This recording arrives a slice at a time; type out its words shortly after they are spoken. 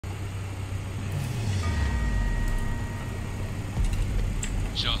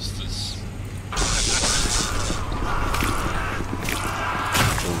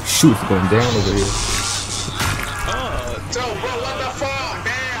shoot, it's going down over here. Bro, what the fuck?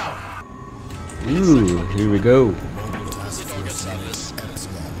 Damn! Ooh, here we go.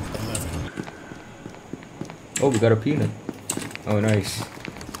 Oh, we got a peanut. Oh, nice.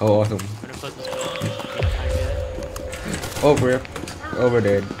 Oh, awesome. Over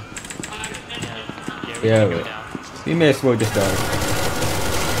there. Yeah, we may as well just die.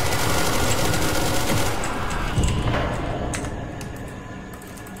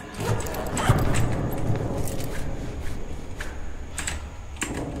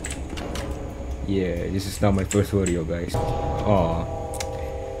 Yeah, this is not my first rodeo, guys. Aw.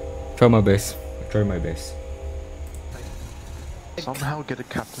 Try my best. Somehow get a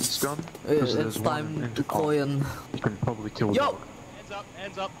captain's gun. It's time to coin. You can probably kill. Yo!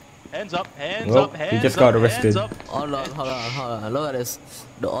 Hands up. Well, he just got arrested. Hold on. Look at this.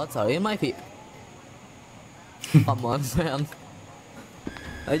 The odds are in my feet. Come on, man.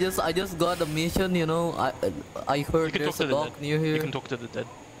 I just got the mission, you know. I heard there's a dog near here. You can talk to the dead.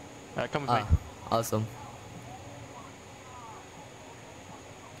 Come with me. Awesome.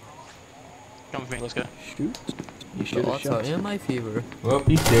 Come with me, let's go. Shoot. You should The have odds are shot. in my favor. Well,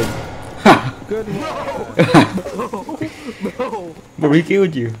 he's dead. Good one. Bro! But he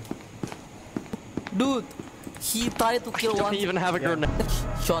killed you. Dude! He tried to kill one. Don't even have a grenade.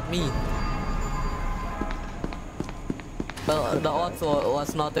 Shot me. The odds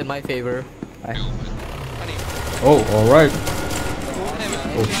was not in my favor. Oh, alright.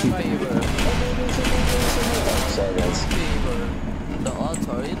 Oh, shoot. Sorry, guys. The odds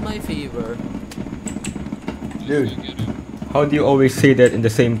are in my favor. Dude, how do you always say that in the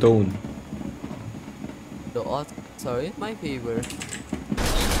same tone? The odds are in my favor.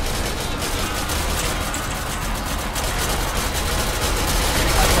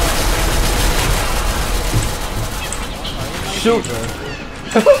 Shoot!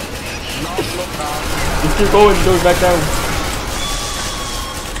 Just keep going, go back down.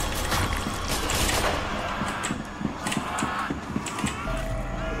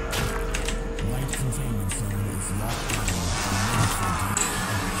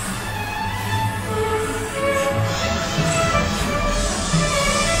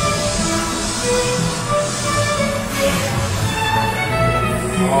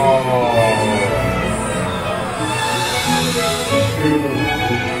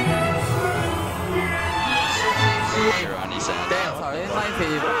 Sorry, my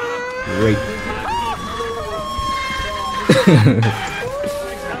favor. Great.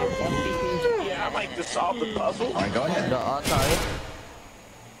 Yeah, I like to solve the puzzle. Alright, go ahead. The odds are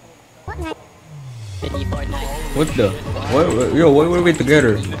What the? Why were we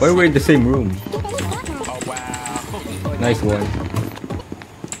together? Why were we in the same room? Oh, wow. Nice one. Do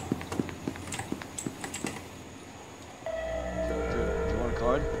you want a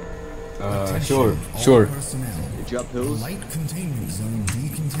card? Sure. Did you have pills? Light containment zone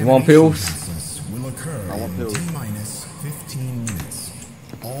decontamination You want pills? process will occur I want in pills. T-minus 15 minutes.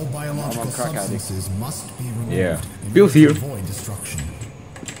 All biological I'm a crack addict. substances must be removed Yeah. in Pills order to here. avoid destruction.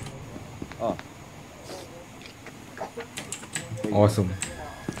 Oh. Awesome.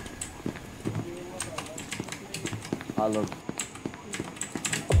 I love.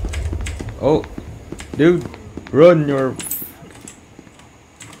 Oh, dude, run your.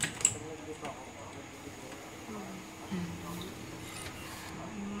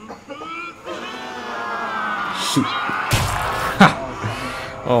 Shoot.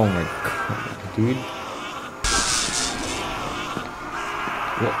 Oh my god, dude.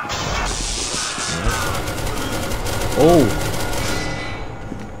 What? Oh.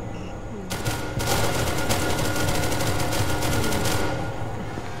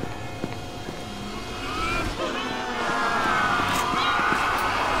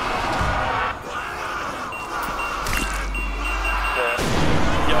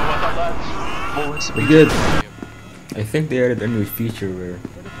 Yo, what's up, lads? We're good. I think they added a new feature where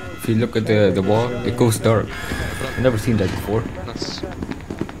if you look at the wall, it goes dark. I've never seen that before.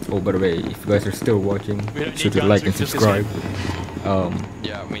 Oh, by the way, if you guys are still watching, We don't should need you like and guns, we just subscribe.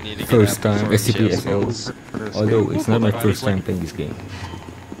 Yeah, we need to get First time absorbed SCP-SL. Although it's not my first time playing this game.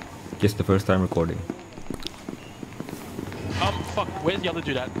 Just the first time recording. Oh, fuck, where's the other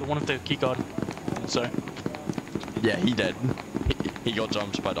dude at? The one with the keycard. So, Yeah, he dead. He got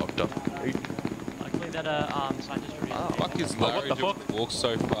jumped by Doctor. luckily that, scientist already. Fuck is what Larry the doing fuck? to walk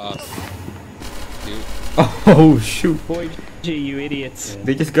so fast? Dude. Oh shoot! Boy, you idiots.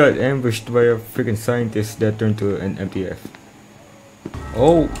 They just got ambushed by a freaking scientist that turned to an MTF.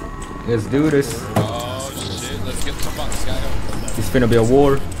 Oh, let's do this. Oh shit, let's get some bucks, guy. It's gonna be a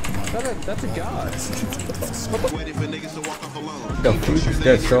war. That's a god. The fuck is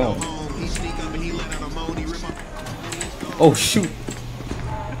that song? Oh shoot!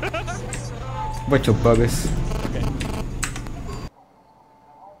 Bunch of buggers.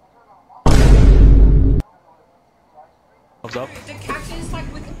 Thumbs up.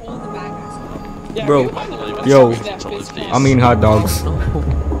 Bro, yo, I mean hot dogs.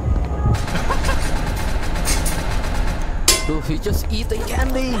 Dude, he just eating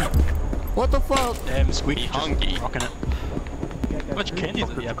candy. What the fuck? Damn, Squeaky just hungry. rocking it. How much candy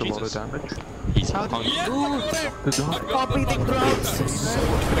does he have? Took a lot of Jesus. damage. He's hungry. Good job. Stop eating drugs.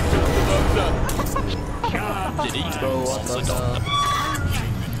 Did he? Bro, what the hell?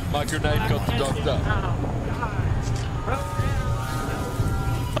 My grenade got the doctor.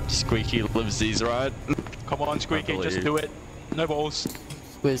 Squeaky lives these, right? Come on, Squeaky, just do it. No balls.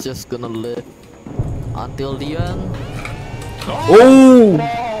 We're just gonna live until the end. Oh!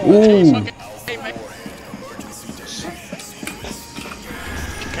 Ooh!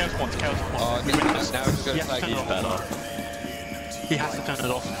 Chaos points, chaos points. Oh, We win now this. it's gonna He has to take turn it it better. off. He has to turn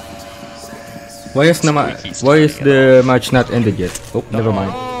it off. Why is the match not ended yet? Oh, never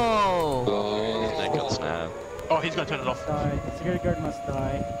mind. Oh! That got snapped. Oh, he's gonna turn it off. Die. Security guard must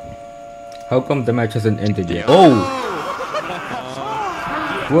die. How come the match hasn't ended yet? Oh!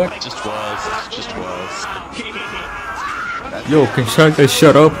 What? Just was. Just was. Yo, can Shark guys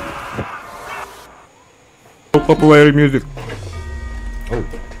shut up? Oh, copyrighted music. Oh.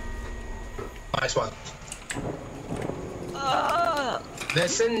 Nice one.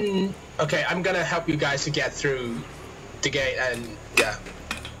 Listen. Okay, I'm gonna help you guys to get through the gate and yeah.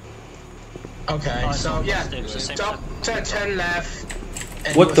 Okay, so yeah, turn left.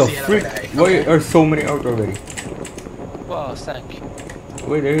 And What you the will see another freak? day, Why okay? are so many out already? Wow, thank you.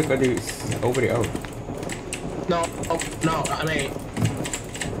 Wait, everybody is already out. No, no, I mean,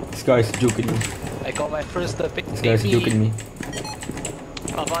 This guy's juking me. I got my first pick. This guy's juking me.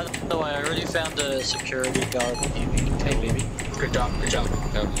 Oh, by the way, I already found a security guard. Hey, baby. good job, good job.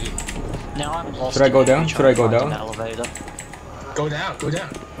 Now I'm lost. Should I go in down? maybe Should I trying go to find down? an elevator. Go down, go down.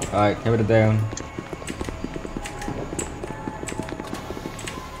 Alright, give it down.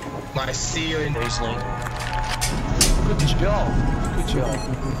 I see you in Seriously. Good job. Good job.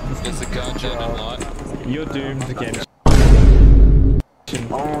 It's the ganja and light. You're doomed again.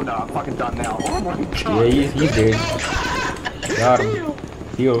 Oh no, I'm fucking done now. Oh my god. Yeah, he's dead. Got him.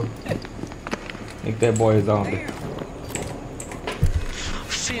 Heal. Make that boy a zombie.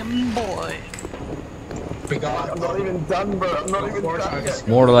 Sim boy. We got. I'm not even done, bro. I'm not even done yet.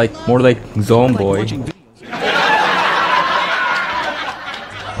 More like Zomboy.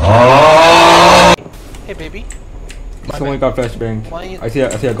 Hey, baby. Someone got flashbang. Why you? I see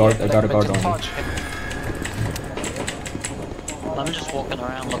a guard. I got a guard on me. I'm just walking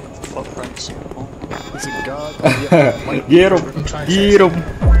around looking for footprints. Get him! Get him!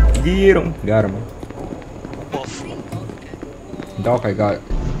 Get him! Got him. Woof. Doc, I got.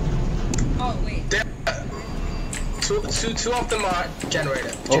 Two of them are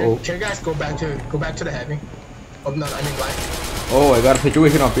generated. Uh-oh. Can you guys go back to the heavy? Oh no, I mean light. Oh, I got a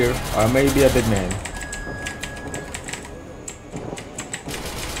situation up here. I may be a dead man.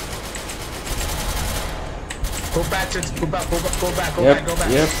 Go back.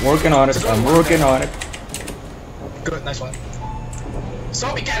 Yep, working on it. I'm working on it. Good, nice one.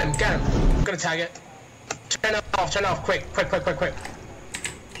 Zombie, get him. I'm gonna tag it. Turn off, quick.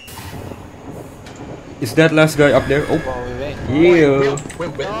 Is that last guy up there? Oh, yeah. Wait.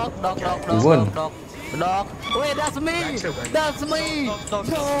 We won. Dog. Wait, that's me! That's me!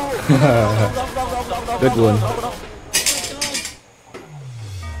 Good one.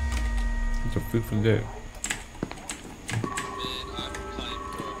 It's a freak from there.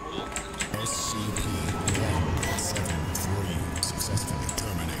 SCP-173 successfully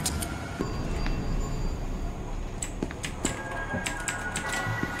terminated.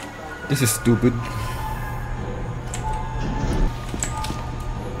 This is stupid.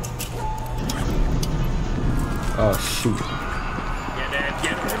 Oh shoot.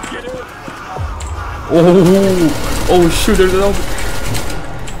 Get it. Oh shoot, there's a zombie.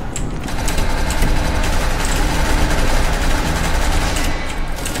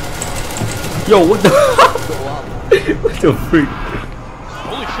 Yo, what the what the freak?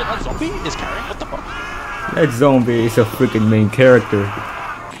 Holy shit, that zombie is carrying? What the fuck? That zombie is a freaking main character.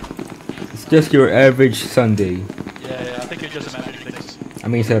 It's just your average Sunday. Yeah, I think you're just imagining things. I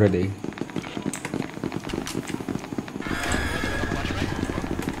mean Saturday.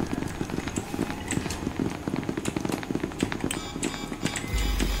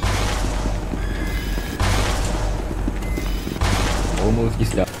 Almost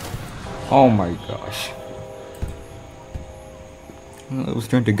is that. Oh my gosh. I was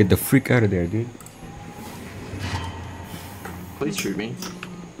trying to get the freak out of there, dude. Please shoot me.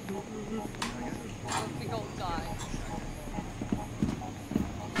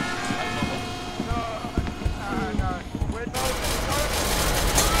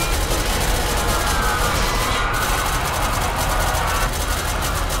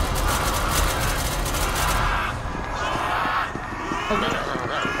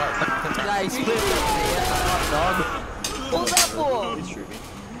 Guys, dog. What's that for? Please shoot me.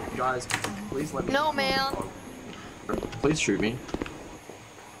 Guys, please let me. No, man. Please shoot me.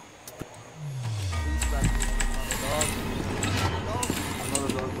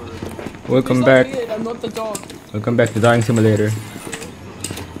 Welcome back. I'm not the dog. Welcome back to Dying Simulator.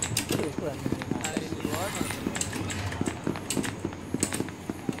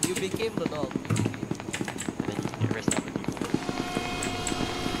 You became the dog.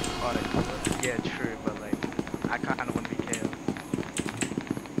 Yeah, true, but like, I kind of want to be KO.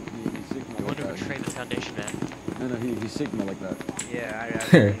 I want to betray the foundation, man. No, he's Sigma like that.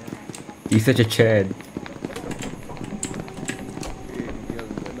 Yeah, He's such a Chad.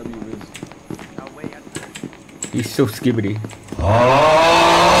 He's so skibbity.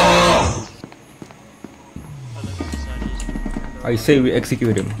 I say we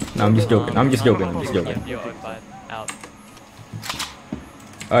execute him. No, I'm just joking. I'm just joking. Out.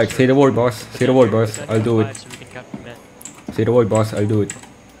 Alright, say the word, boss. Say the word, boss. I'll do it. Say the word, boss. I'll do it.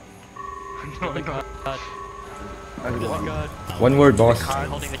 Oh my god. Oh my god. One word, boss.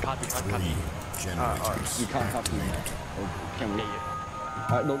 Holding the card, we can't copy. You can't copy me. Or can we?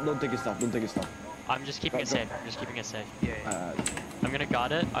 Don't take his stuff. Don't take his stuff. I'm just keeping it safe. I'm just keeping it safe. Yeah. I'm gonna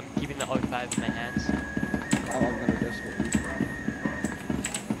guard it. I'm keeping the O5 in my hands. I'm gonna escort you.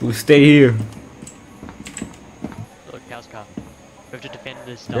 We'll stay here. Look, Cal's car. We have to defend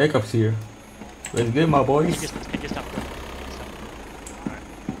this stuff. Backup's here. Let's get my boys. Take your stuff.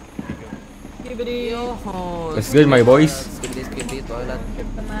 Let's get my boys. Skibidi toilet.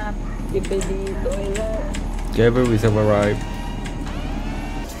 Gabriel, we have arrived.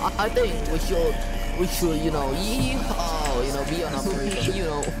 I think we should, you know, yeehaw, you know, be on operation, you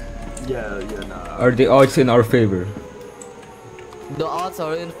know. Yeah, nah. Are the odds in our favor? The odds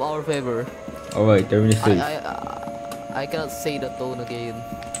are in our favor. Alright, they're in the safe. I cannot say the tone again.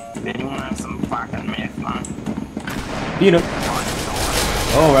 Anyone have some fucking myth, man? You know.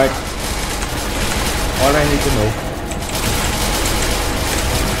 Alright. All I need to know.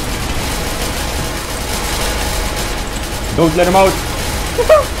 Don't let him out.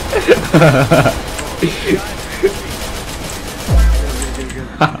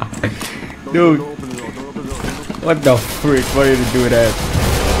 Dude. What the frick? Why did you do that?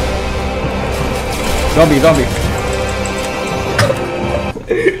 Zombie.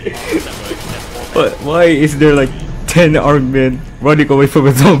 But why is there like 10 armed men running away from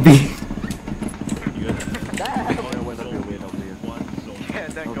a zombie?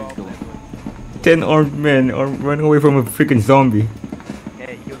 10 armed men are running away from a freaking zombie.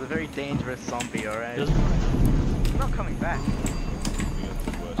 Hey, he was a very dangerous zombie, alright? He's not coming back.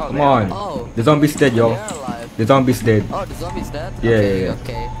 Oh, Come on. Oh. The zombie's dead, yo. They're alive. The zombie's dead. Oh, the zombie's dead? Yeah, okay, yeah.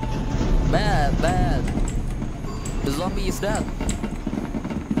 Okay. Bad. The zombie is dead.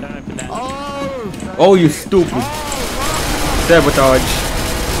 Oh! Oh, you stupid. Sabotage.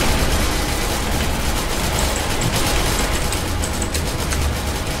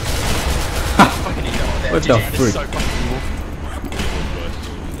 What the frick?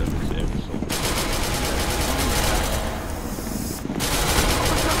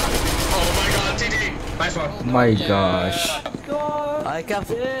 Nice one. My gosh. I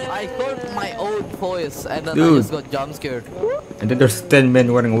heard my own voice and then Dude. I just got jump scared. And then there's 10 men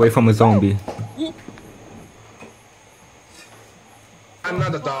running away from a zombie. I'm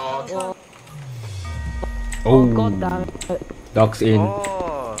not a dog. Oh. Dog's in.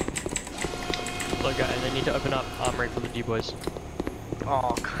 Oh. Look, guys, I need to open up armory for the D-boys.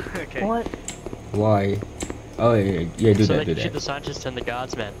 Oh, okay. What? Why? Oh yeah, do so that, they do can shoot that. the scientists and the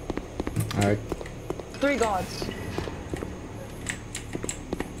guards, man. Alright. 3 gods.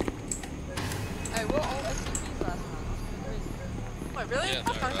 Hey, we're all SCPs last round. Wait, really? Yeah,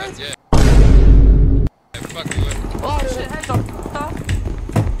 That's no, crazy. yeah. Fuck you. Oh shit, heads up.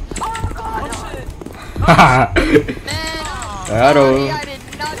 Oh god! Oh shit! Man, Hello. I did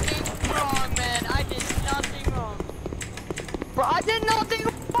nothing wrong, man. I did nothing wrong. Bro, I did nothing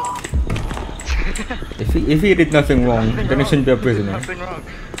wrong! If he did nothing wrong, then he shouldn't be a prisoner. Nothing wrong.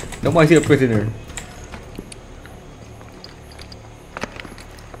 Then why is he a prisoner?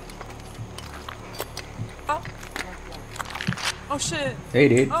 Oh shit. Hey,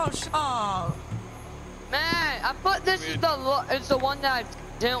 dude. Oh oh. Man, I thought this is the one that I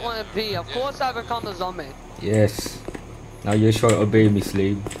didn't want to be. Of course I become a zombie. Yes. Now you shall obey me,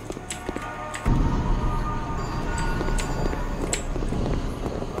 slave.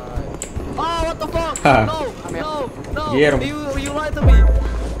 Oh, what the fuck? Ha. No. Get him. You lied to me.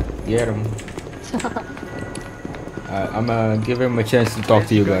 Get him. I'm gonna give him a chance to talk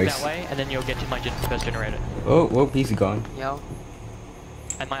to you guys. That way, and then you'll get to my first generator. Oh, well, he's gone. Yo.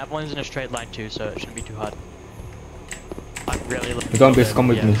 And my other one's in a straight line too, so it shouldn't be too hard. I'm really looking. Zombies, come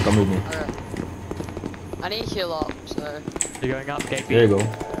with me. Come with me. Okay. I need to heal up, so. You're going up, gate B. There you go.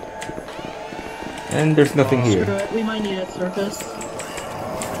 And there's nothing here. We might need a surface.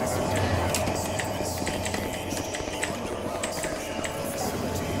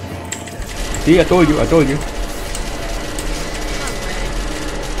 See, I told you.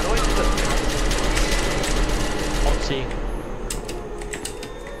 See.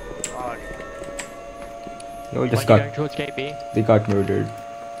 No, just Going got. towards gate B. They got murdered.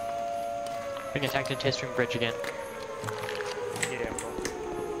 Being attacked in test room bridge again.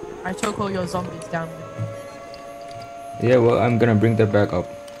 I took all your zombies down. Yeah, well, I'm gonna bring that back up.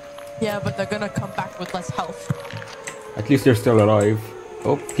 Yeah, but they're gonna come back with less health. At least they're still alive.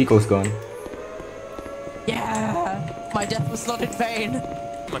 Oh, Pico's gone. Yeah, my death was not in vain.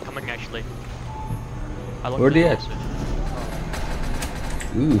 I'm coming actually. Where they at?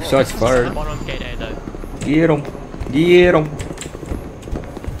 Ooh, shots fired. Bottom of gate A though. Get him. Get him.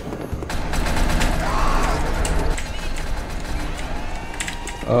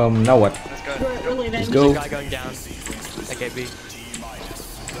 Now what? Let's go. There's a guy going down at gate B.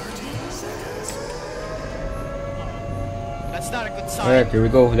 That's not a good sign. Alright, here we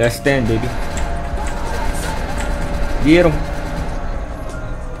go. Last stand, baby. Get him.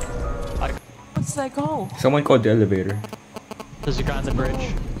 What's that goal? Someone called the elevator. There's a guy on the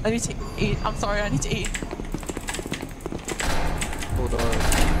bridge. I need to eat. I'm sorry, I need to eat. Hold on.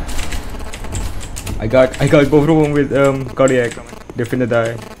 I got both of them with cardiac. They're finna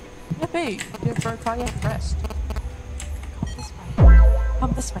die. Yeah, babe. You're for cardiac arrest.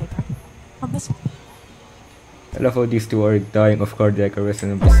 Come this way, bro. Come this way. I love how these two are dying of cardiac arrest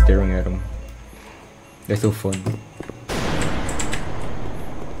and I'm just staring at them. They're so fun.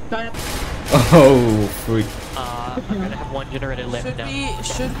 Oh, freak. I'm gonna have one generator left now.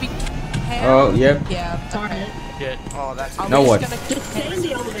 Should be. Oh, yeah. Yeah, darn it. Good. Oh, that's. Now what? Just stay in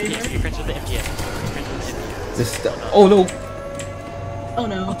the elevator. You're friends with the MTF. Just. Oh no. Oh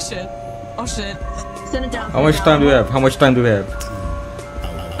no. Oh shit. Oh shit. Send it down. How much time do we have? How much time do we have?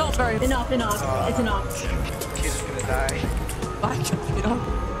 Not very. Enough. It's enough. Kid's gonna die. Bye, computer.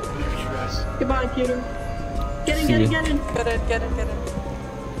 Goodbye, computer. Get in. Get in.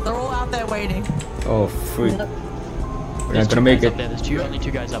 They're all out there waiting. Oh, freak. Yep. We're not gonna make it. There's only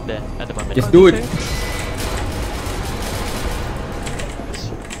two guys up there at the moment. Just do it.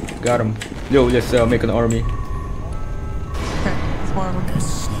 Got him. Yo, let's make an army. Okay, it's more of them.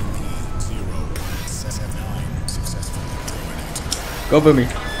 Cover me.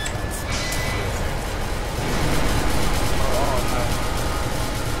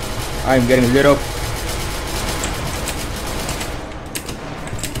 I'm getting lit up.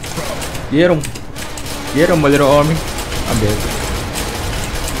 Get him, my little army. I'm dead.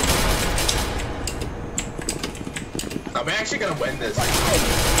 I'm actually gonna win this.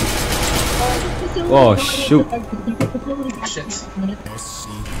 Oh shoot. Shit.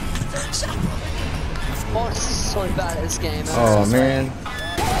 Oh, this is so bad at this game. Oh man.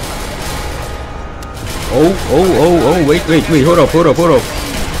 Oh, wait, hold up.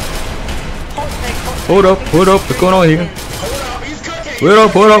 Hold up, what's going on here?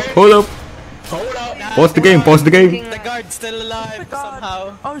 Hold up. Pause the game. The guard's still alive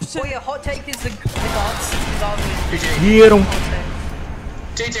somehow. Oh shit. Oh yeah, hot take is the gods. Get him.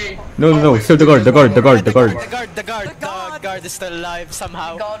 JJ. No, still the guard. The guard is still alive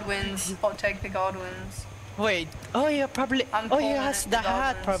somehow. God wins. Hot take, the god wins. Wait. Oh yeah, probably. Oh, he has the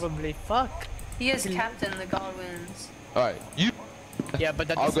hat probably. Fuck. He is captain, the god wins. Alright, you. Yeah, but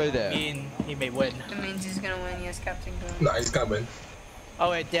that I'll doesn't go there. mean he may win. It means he's gonna win. Yes, captain wins. Nah, he's gonna win. Oh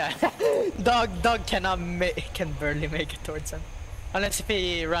wait, yeah. Dog can barely make it towards him, unless if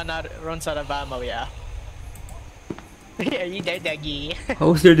he runs out of ammo. Yeah. Yeah, you there, doggy.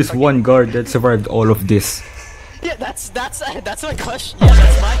 How is there this one guard that survived all of this? Yeah, that's my question. Yeah,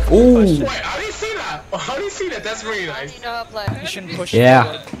 that's my question. Wait, how do you see that? How do you see that? That's really nice. You know how to play. You shouldn't push.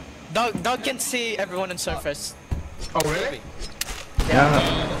 Yeah. Forward. Dog can see everyone on surface. Oh really?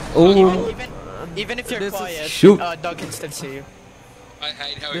 Yeah. Oh. Even if you're quiet, Shoot. Dog can still see you. I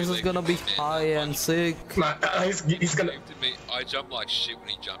hate how This he is gonna be high and sick. Nah, he's gonna. me. I jump like shit when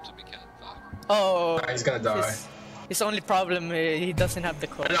he jumps at me, can't fuck. Oh. Nah, he's gonna die. His only problem, he doesn't have the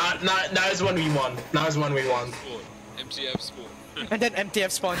code. Now it's 1v1. Now it's 1v1. MTF spawn. And then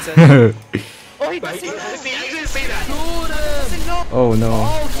MTF sponsor. Oh, he doesn't know. I didn't see that. Oh no.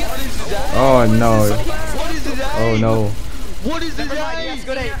 Oh no. Oh no. What is this?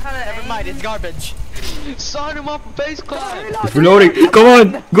 Never mind, it's garbage. Sign him up for face climb. It's reloading. Come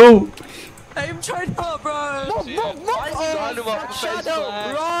on, go. I'm trying to, bro. Sign him up for face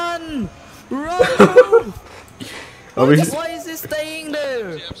climb. Run! Run! Oh, Why is he staying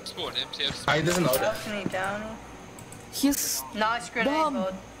there? MTF spawn. MTF spawn. I doesn't know that. He's Nice grenade,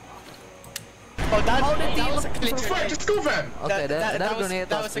 bud. Oh, that was a glitch. Just go for him. okay. That grenade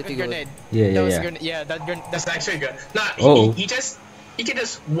that was was a pretty good good. grenade. Yeah. Yeah, that grenade. That's actually good. Nah, Oh. he can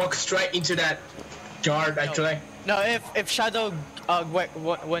just walk straight into that guard. Actually. No, if Shadow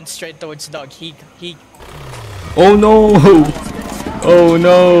went straight towards Dog, he. Oh no. Oh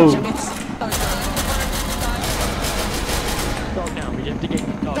no. Dog now. We have to get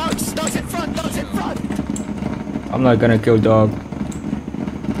dog. Dog's in front. Dog's in front. I'm not gonna kill dog.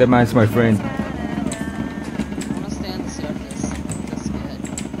 That man's my friend. I wanna stay on the surface. That's good.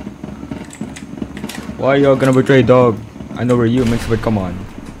 Why y'all gonna betray dog? I know where you mix, but come on.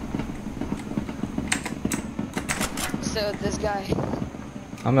 So this guy.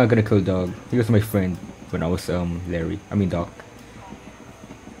 I'm not gonna kill dog. He was my friend when I was Larry. I mean Doc.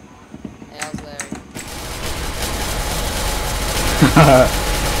 Yeah, I was Larry.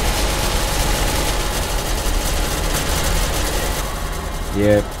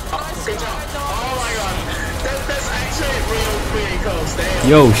 Yep. Good job. Oh my god. That's actually really close. Damn.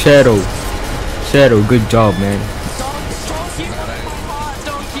 Yo, Shadow. Shadow, good job, man.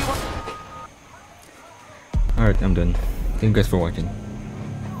 Alright, I'm done. Thank you guys for watching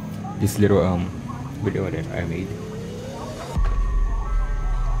this little video that I made.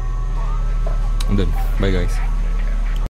 I'm done. Bye guys.